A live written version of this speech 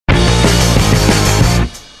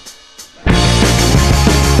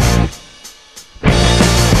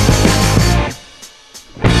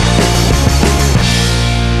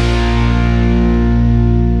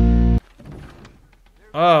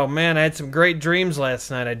man, I had some great dreams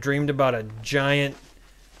last night. I dreamed about a giant,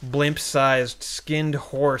 blimp-sized, skinned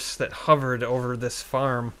horse that hovered over this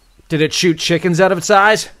farm. Did it shoot chickens out of its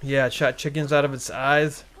eyes? Yeah, it shot chickens out of its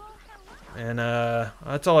eyes. And,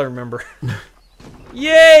 that's all I remember.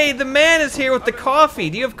 Yay! The man is here with the coffee.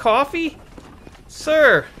 Do you have coffee?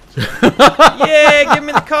 Sir! Yay! Give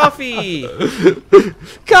me the coffee!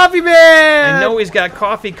 Coffee man! I know he's got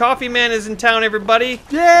coffee. Coffee man is in town, everybody.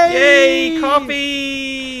 Yay! Yay!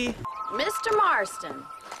 Coffee! Mr. Marston,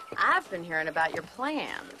 I've been hearing about your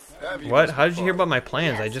plans. What? How did you hear about my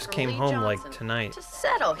plans? Yes, I just for came Lee home, Johnson, like, tonight. To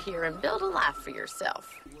settle here and build a life for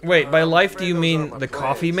yourself. Wait, by life do you mean the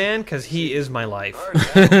coffee man? Because he is my life.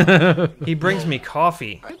 He brings me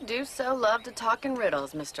coffee. You do so love to talk in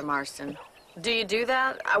riddles, Mr. Marston. Do you do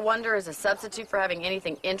that, I wonder, as a substitute for having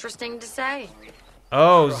anything interesting to say?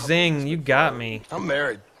 Oh, zing, you got me. I'm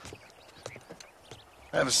married.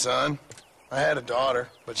 I have a son. I had a daughter,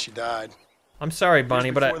 but she died. I'm sorry,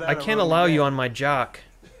 Bonnie, but I can't allow you on my jock.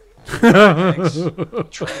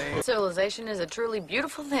 Civilization is a truly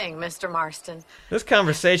beautiful thing, Mr. Marston. This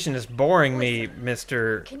conversation is boring me,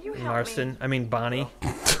 Mr. Can you help Marston. me? I mean, Bonnie.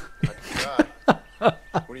 What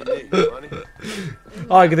do you need, money?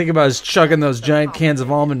 All I can think about is chugging those giant cans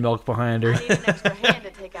of almond milk behind her. I need an extra hand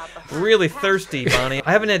to take out the Really thirsty, Bonnie.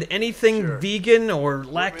 I haven't had anything vegan or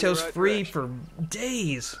lactose-free for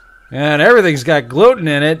days. And everything's got gluten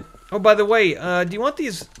in it. Oh, by the way, do you want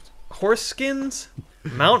these horse skins?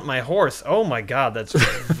 Mount my horse. Oh my god, that's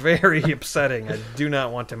very upsetting. I do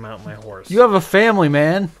not want to mount my horse. You have a family,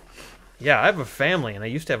 man. Yeah, I have a family, and I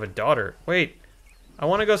used to have a daughter. Wait, I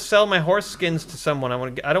want to go sell my horse skins to someone.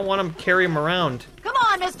 I don't want to carry them around. Come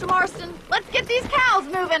on, Mr. Marston. Let's get these cows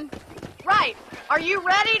moving. Right. Are you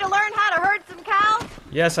ready to learn how to herd some cows?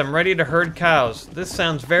 Yes, I'm ready to herd cows. This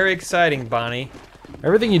sounds very exciting, Bonnie.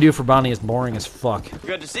 Everything you do for Bonnie is boring as fuck.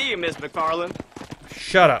 Good to see you, Miss McFarland.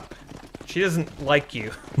 Shut up. She doesn't like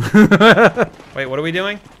you. Wait, what are we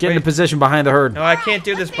doing? Get into position behind the herd. No, I can't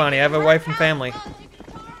do this, Bonnie. I have a wife and family.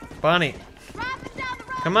 Bonnie.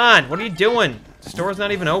 Come on, what are you doing? The store's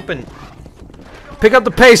not even open. Pick up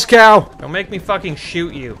the pace, cow. Don't make me fucking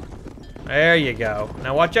shoot you. There you go.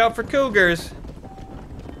 Now watch out for cougars.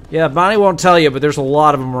 Yeah, Bonnie won't tell you, but there's a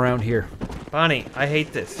lot of them around here. Bonnie, I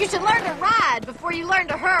hate this. You should learn to ride before you learn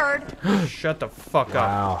to herd. Shut the fuck up.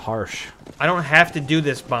 Wow, harsh. I don't have to do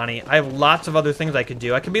this, Bonnie. I have lots of other things I could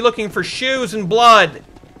do. I could be looking for shoes and blood.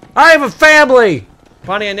 I have a family!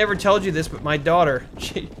 Bonnie, I never told you this, but my daughter,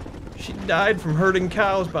 she died from herding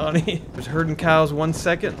cows, Bonnie. Was herding cows 1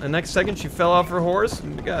 second. The next second, she fell off her horse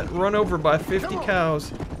and got run over by 50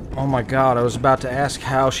 cows. Oh my god, I was about to ask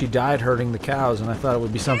how she died herding the cows, and I thought it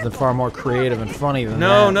would be something far more creative and funny than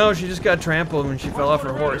that. No, she just got trampled when she fell off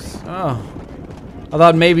her horse. Oh. I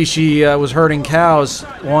thought maybe she was herding cows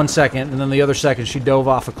 1 second, and then the other second she dove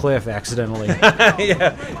off a cliff accidentally.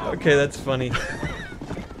 Yeah, okay, that's funny.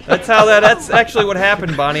 That's actually what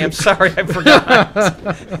happened, Bonnie. I'm sorry, I forgot.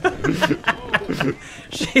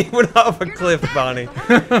 She went off a cliff, Bonnie.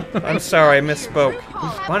 I'm sorry, I misspoke.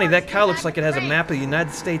 Bonnie, that cow looks like it has a map of the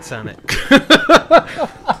United States on it.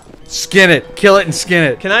 Skin it. Kill it and skin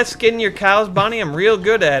it. Can I skin your cows, Bonnie? I'm real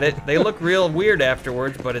good at it. They look real weird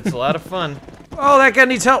afterwards, but it's a lot of fun. Oh, that guy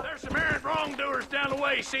needs help. There's some errant wrongdoers down the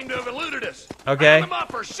way seem to have eluded us. Okay. Round them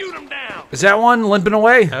up or shoot them down. Is that one limping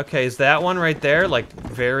away? Okay, is that one right there, like,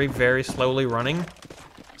 very, very slowly running?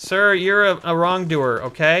 Sir, you're a wrongdoer,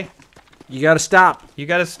 okay? You gotta stop. You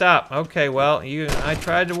gotta stop. Okay, well, I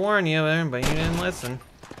tried to warn you, but you didn't listen.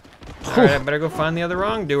 Alright, I better go find the other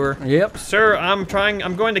wrongdoer. Yep. Sir, I'm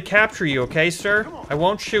going to capture you, okay, sir? I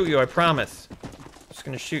won't shoot you, I promise. Just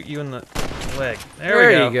gonna shoot you in the leg. There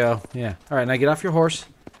we go. you go. Yeah. Alright, now get off your horse.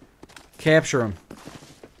 Capture him.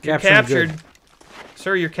 You're captured.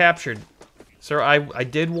 Sir, you're captured. Sir, I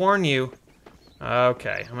did warn you.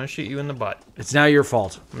 Okay, I'm gonna shoot you in the butt. It's now your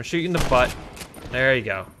fault. I'm gonna shoot you in the butt. There you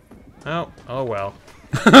go. Oh well.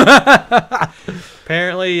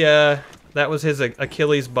 Apparently, that was his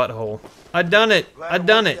Achilles butthole. I done it. I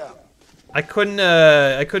done it. I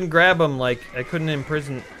couldn't grab him, like, I couldn't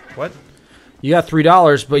imprison. What? You got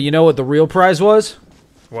 $3, but you know what the real prize was?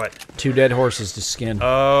 What? 2 dead horses to skin.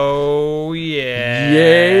 Oh yeah.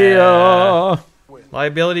 Yeah.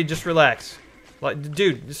 Liability, just relax.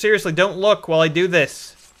 Dude, seriously, don't look while I do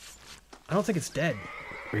this. I don't think it's dead.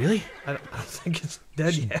 Really? I don't think it's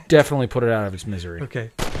dead yet. Definitely put it out of its misery.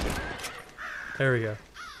 Okay. There we go.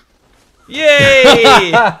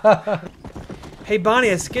 Yay! Hey, Bonnie,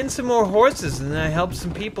 I skinned some more horses, and then I helped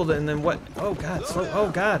some people, and then what? Oh, God. Oh,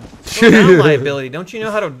 God. Slow down, liability. Don't you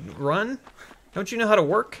know how to run? Don't you know how to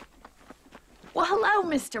work? Well, hello,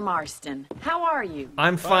 Mr. Marston. How are you?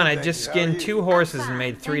 I'm fine. I just skinned 2 horses and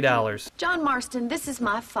made $3. John Marston, this is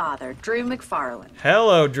my father, Drew McFarland.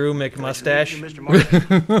 Hello, Drew McMustache. Mr.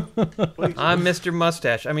 Marston. Please. I'm Mr.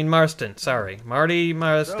 Mustache. I mean Marston. Sorry, Marty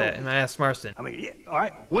Mustache. And I asked Marston. I mean, yeah, all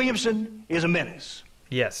right. Williamson is a menace,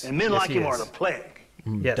 Yes. and men yes, like he him is. are the plague.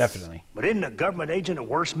 Yes. Definitely. But isn't a government agent a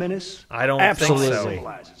worse menace? I don't Absolutely. think so.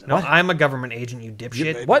 Civilizes. No, I'm a government agent, you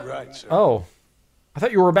dipshit. What? Right, sir. Oh. I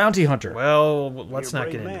thought you were a bounty hunter. Well, let's You're a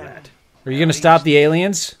not brave get into man. that. Are you going to stop the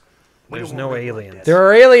aliens? There's no aliens. There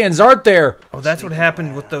are aliens, aren't there? Oh, that's what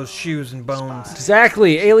happened with those shoes and bones.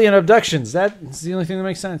 Exactly. Alien abductions. That's the only thing that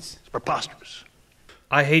makes sense. It's preposterous.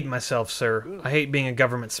 I hate myself, sir. I hate being a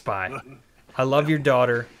government spy. I love your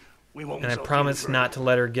daughter, We won't and I insult promise you not to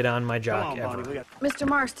let her get on my Come jock on, Bonnie, we ever. got- Mr.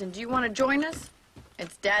 Marston, do you want to join us?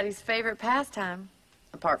 It's Daddy's favorite pastime.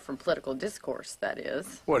 Apart from political discourse, that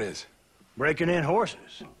is. What is? breaking in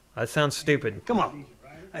horses. That sounds stupid. Come on.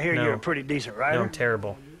 I hear No. you're a pretty decent No, rider. I'm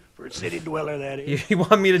terrible. For a city dweller, that is. You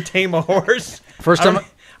want me to tame a horse? First I time, don't,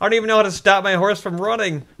 I don't even know how to stop my horse from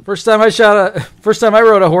running. first time I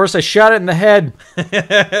rode a horse, I shot it in the head.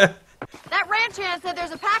 That ranch hand said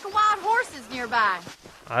there's a pack of wild horses nearby.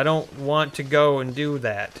 I don't want to go and do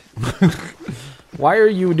that. Why are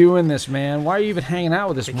you doing this, man? Why are you even hanging out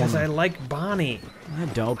with this Because I woman? like Bonnie. I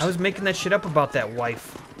don't. I was making that shit up about that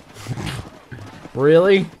wife.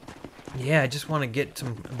 Really? Yeah, I just want to get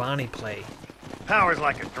some Bonnie play. Power's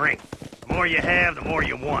like a drink. The more you have, the more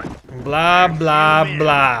you want. Blah, blah,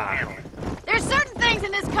 blah. There's certain things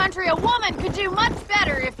in this country a woman could do much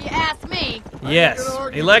better, if you ask me. Yes,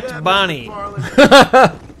 elect Bonnie.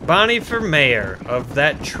 Bonnie for mayor of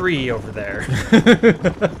that tree over there.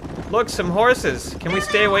 Look, some horses. Can we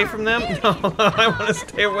stay away from them? No, I want to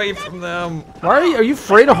stay away from them. Why are you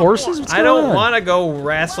afraid of horses? What's I going don't on? want to go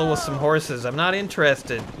wrestle with some horses. I'm not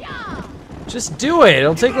interested. Just do it.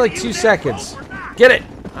 It'll take like 2 seconds. Get it.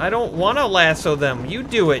 I don't want to lasso them. You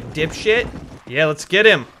do it, dipshit. Yeah, let's get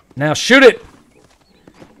him. Now shoot it.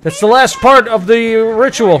 That's the last part of the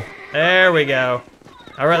ritual. There we go.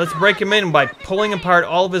 All right, let's break him in by pulling apart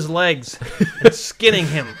all of his legs and skinning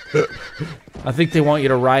him. I think they want you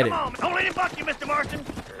to ride it. Come on, don't let him buck you, Mr. Marston.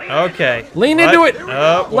 Okay. Lean What? into it.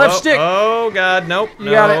 Oh, Left whoa, stick. Oh God, nope. You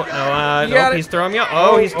No, got it. no, You got nope. it. He's throwing me off.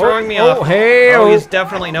 Oh, he's throwing me oh, off. hey, Oh, oh. he's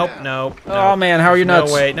definitely nope. No. Oh man, how are you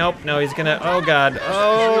nuts? No way. Nope. No, he's gonna. Oh God.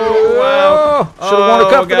 Oh wow. Should've worn a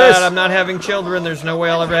cup Oh for God, this. I'm not having children. There's no way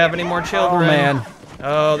I'll ever have any more Oh children. man,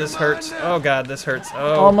 Oh, this hurts. Oh God, this hurts.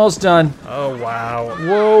 Oh. almost done. Oh wow.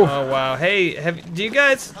 Whoa. Oh wow. Hey, do you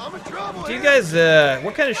guys? What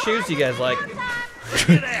kind of shoes do you guys like? Look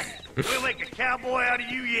at that. We'll make a cowboy out of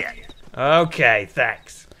you yet. Okay,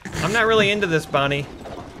 thanks. I'm not really into this, Bonnie.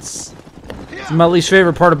 It's my least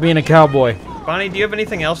favorite part of being a cowboy. Bonnie, do you have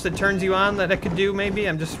anything else that turns you on that I could do, maybe?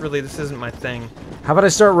 This isn't my thing. How about I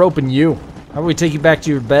start roping you? How about we take you back to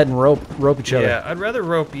your bed and rope each other? Yeah, I'd rather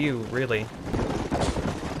rope you, really.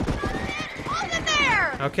 Hold it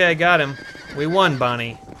there! Okay, I got him. We won,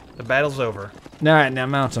 Bonnie. The battle's over. Alright, now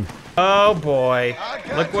mount him. Oh, boy.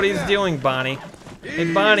 Look what he's doing, Bonnie.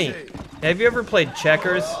 Hey, Bonnie, have you ever played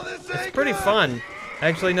checkers? It's pretty fun.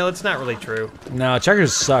 Actually, no, it's not really true. No,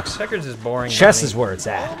 checkers sucks. Checkers is boring, Chess Bonnie. is where it's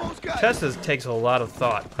at. Chess takes a lot of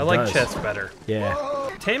thought. I like does. chess better. Yeah.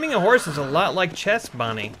 Taming a horse is a lot like chess,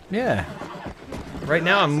 Bonnie. Yeah. Right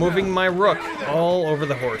now, I'm moving my rook all over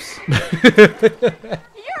the horse. You're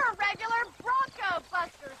a regular Bronco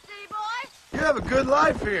buster, see, boy? You have a good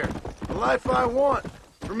life here. The life I want.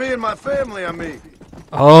 For me and my family, I mean.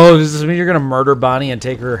 Oh, does this mean you're gonna murder Bonnie and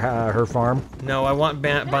take her farm? No, I want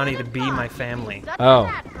Bonnie to be my family. Oh.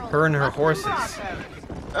 Her and her horses.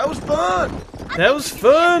 That was fun. That was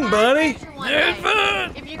fun, Bonnie. That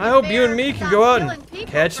was fun. I hope you and me can go out and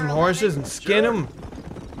catch some horses and skin them.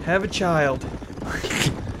 Have a child.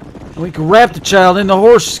 We can wrap the child in the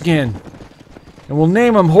horse skin, and we'll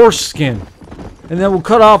name him Horse Skin, and then we'll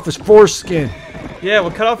cut off his foreskin. Yeah,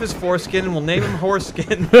 we'll cut off his foreskin and we'll name him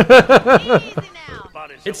Horseskin.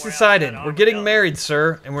 It's decided. We're getting married,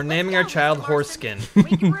 sir, and we're naming our child Horseskin. We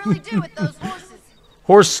can really do with those horses.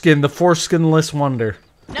 Horse Skin, the foreskinless wonder.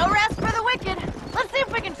 No rest for the wicked. Let's see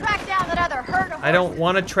if we can track down that other herd of horses. I don't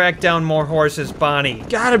want to track down more horses, Bonnie.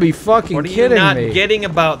 Gotta be fucking What are you kidding not me. getting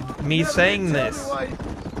about me saying this?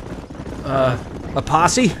 A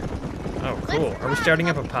posse? Oh, cool. Are we starting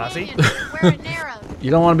up a posse? Where it narrows.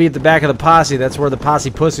 You don't want to be at the back of the posse. That's where the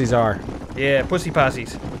posse pussies are. Yeah, pussy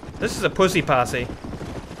posses. This is a pussy posse.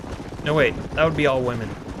 No, wait. That would be all women.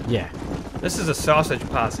 Yeah. This is a sausage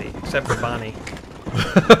posse, except for Bonnie.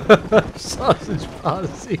 Sausage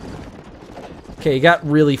posse. Okay, you got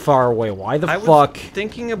really far away. Why the I was fuck?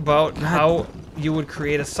 thinking about how you would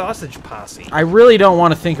create a sausage posse. I really don't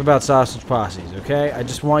want to think about sausage posses, okay? I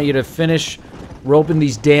just want you to finish roping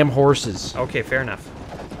these damn horses. Okay, fair enough.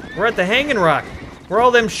 We're at the Hanging Rock, where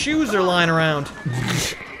all them shoes are lying around.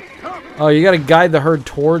 Oh, you gotta guide the herd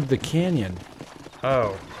toward the canyon.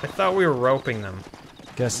 Oh, I thought we were roping them.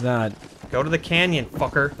 Guess not. Go to the canyon,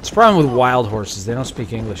 fucker. It's a problem with wild horses. They don't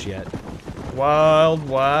speak English yet. Wild,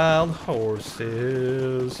 wild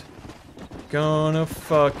horses. Gonna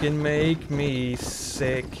fucking make me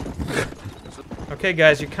sick. Okay,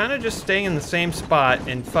 guys, you're kind of just staying in the same spot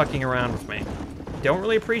and fucking around with me. Don't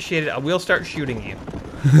really appreciate it. I will start shooting you.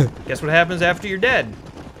 Guess what happens after you're dead?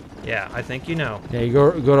 Yeah, I think you know. Yeah, you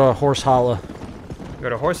go to a horse holla. Go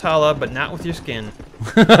to Horse Holla, but not with your skin.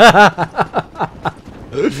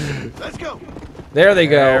 Let's go. There they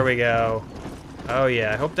go. There we go. Oh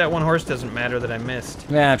yeah, I hope that one horse doesn't matter that I missed.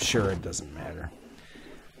 Yeah, I'm sure it doesn't matter.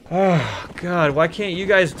 Oh god, why can't you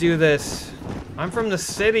guys do this? I'm from the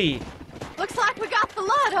city. Looks like we got the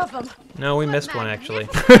lot of them. No, we missed one actually.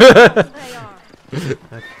 They are.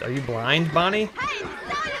 Are you blind, Bonnie?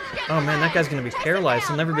 Oh man, that guy's gonna be paralyzed.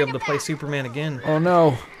 He'll never be able to play Superman again. Oh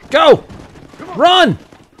no. Go! Run!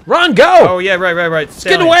 Run, go! Oh yeah, right.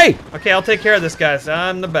 Get away! Okay, I'll take care of this, guys.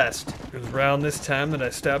 I'm the best. It was around this time that I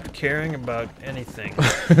stopped caring about anything.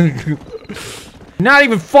 Not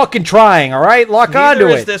even fucking trying, alright? Lock onto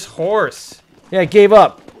Neither is it. this horse. Yeah, it gave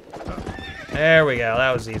up. There we go.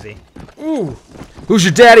 That was easy. Ooh. Who's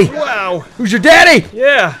your daddy? Wow. Who's your daddy?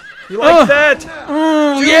 Yeah. You like that?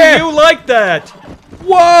 Oh, Do yeah. you like that?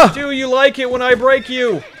 Whoa! Do you like it when I break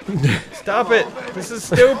you? Stop it. This is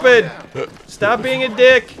stupid. Stop being a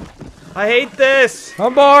dick. I hate this.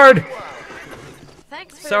 I'm bored.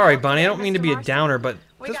 Sorry, Bonnie. I don't mean to be a downer, but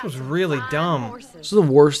this was really dumb. This is the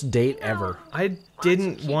worst date ever. I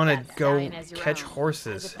didn't want to go catch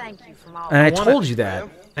horses. And I told you that.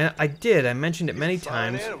 And I did. I mentioned it many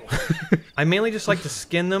times. I mainly just like to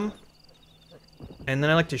skin them. And then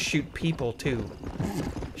I like to shoot people, too.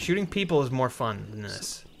 Shooting people is more fun than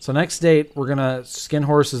this. So next date, we're gonna skin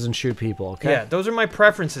horses and shoot people, okay? Yeah, those are my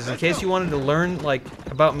preferences. In case you wanted to learn, like,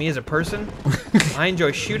 about me as a person, I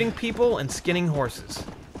enjoy shooting people and skinning horses.